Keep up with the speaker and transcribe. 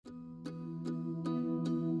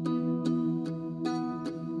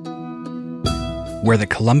Where the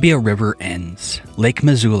Columbia River ends, Lake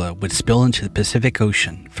Missoula would spill into the Pacific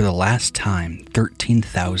Ocean for the last time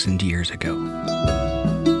 13,000 years ago.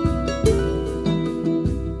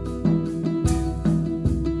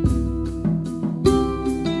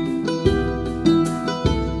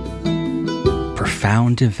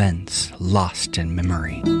 Profound events lost in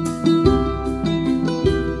memory.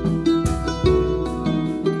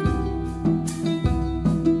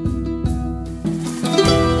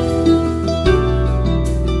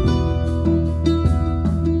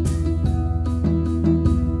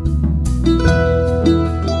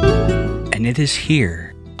 And it is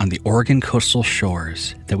here on the Oregon coastal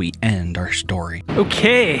shores that we end our story.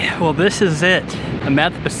 Okay, well this is it. I'm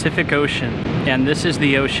at the Pacific Ocean, and this is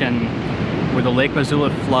the ocean where the Lake Missoula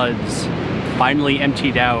floods finally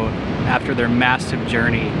emptied out after their massive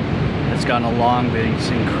journey that's gone along these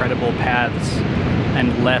incredible paths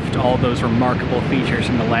and left all those remarkable features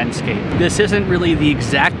in the landscape. This isn't really the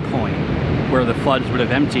exact point where the floods would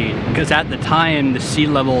have emptied, because at the time the sea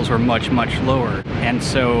levels were much lower, and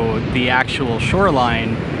so the actual shoreline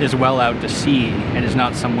is well out to sea and is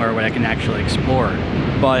not somewhere where I can actually explore.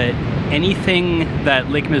 But anything that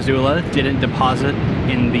Lake Missoula didn't deposit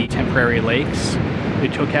in the temporary lakes,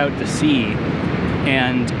 it took out to sea,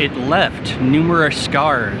 and it left numerous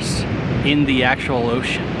scars in the actual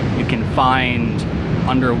ocean. You can find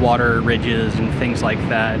underwater ridges and things like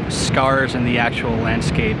that, scars in the actual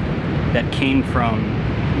landscape that came from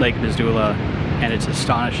Lake Missoula and its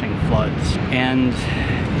astonishing floods. And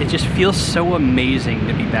it just feels so amazing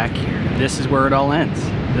to be back here. This is where it all ends.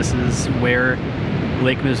 This is where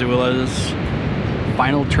Lake Missoula's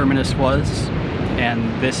final terminus was, and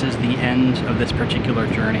this is the end of this particular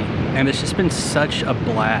journey. And it's just been such a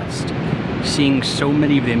blast seeing so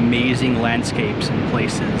many of the amazing landscapes and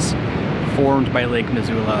places formed by Lake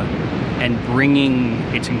Missoula and bringing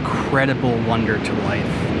its incredible wonder to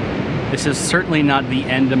life. This is certainly not the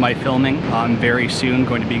end of my filming. I'm very soon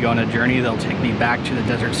going to be going on a journey that'll take me back to the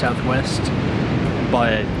desert Southwest.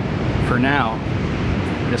 But for now,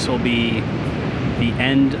 this will be the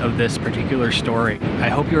end of this particular story. I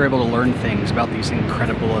hope you're able to learn things about these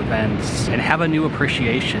incredible events and have a new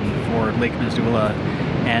appreciation for Lake Missoula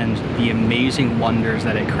and the amazing wonders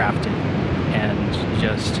that it crafted. And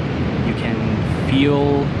just, you can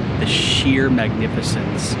feel the sheer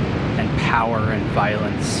magnificence and power and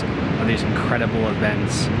violence of these incredible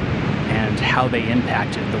events and how they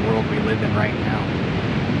impacted the world we live in right now.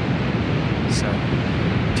 So,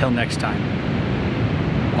 till next time,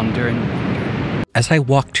 wonder and wonder. As I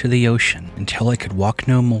walked to the ocean until I could walk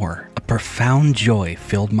no more, a profound joy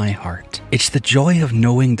filled my heart. It's the joy of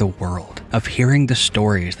knowing the world, of hearing the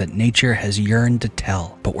stories that nature has yearned to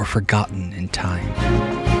tell, but were forgotten in time.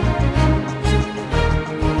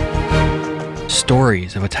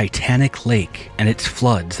 Stories of a titanic lake and its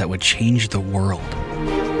floods that would change the world.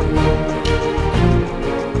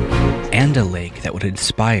 And a lake that would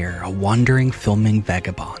inspire a wandering filming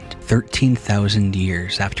vagabond 13,000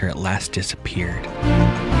 years after it last disappeared.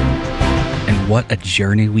 And what a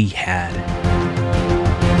journey we had.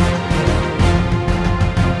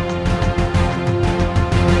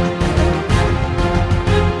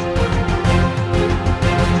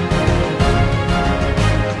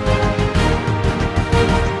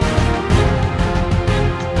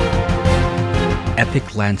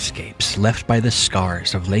 Epic landscapes left by the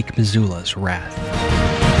scars of Lake Missoula's wrath.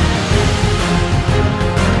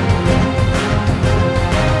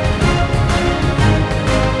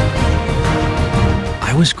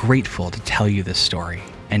 I was grateful to tell you this story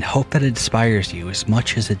and hope that it inspires you as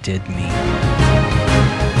much as it did me.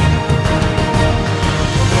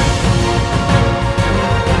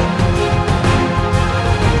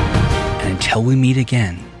 And until we meet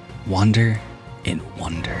again, wander in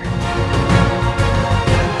wonder.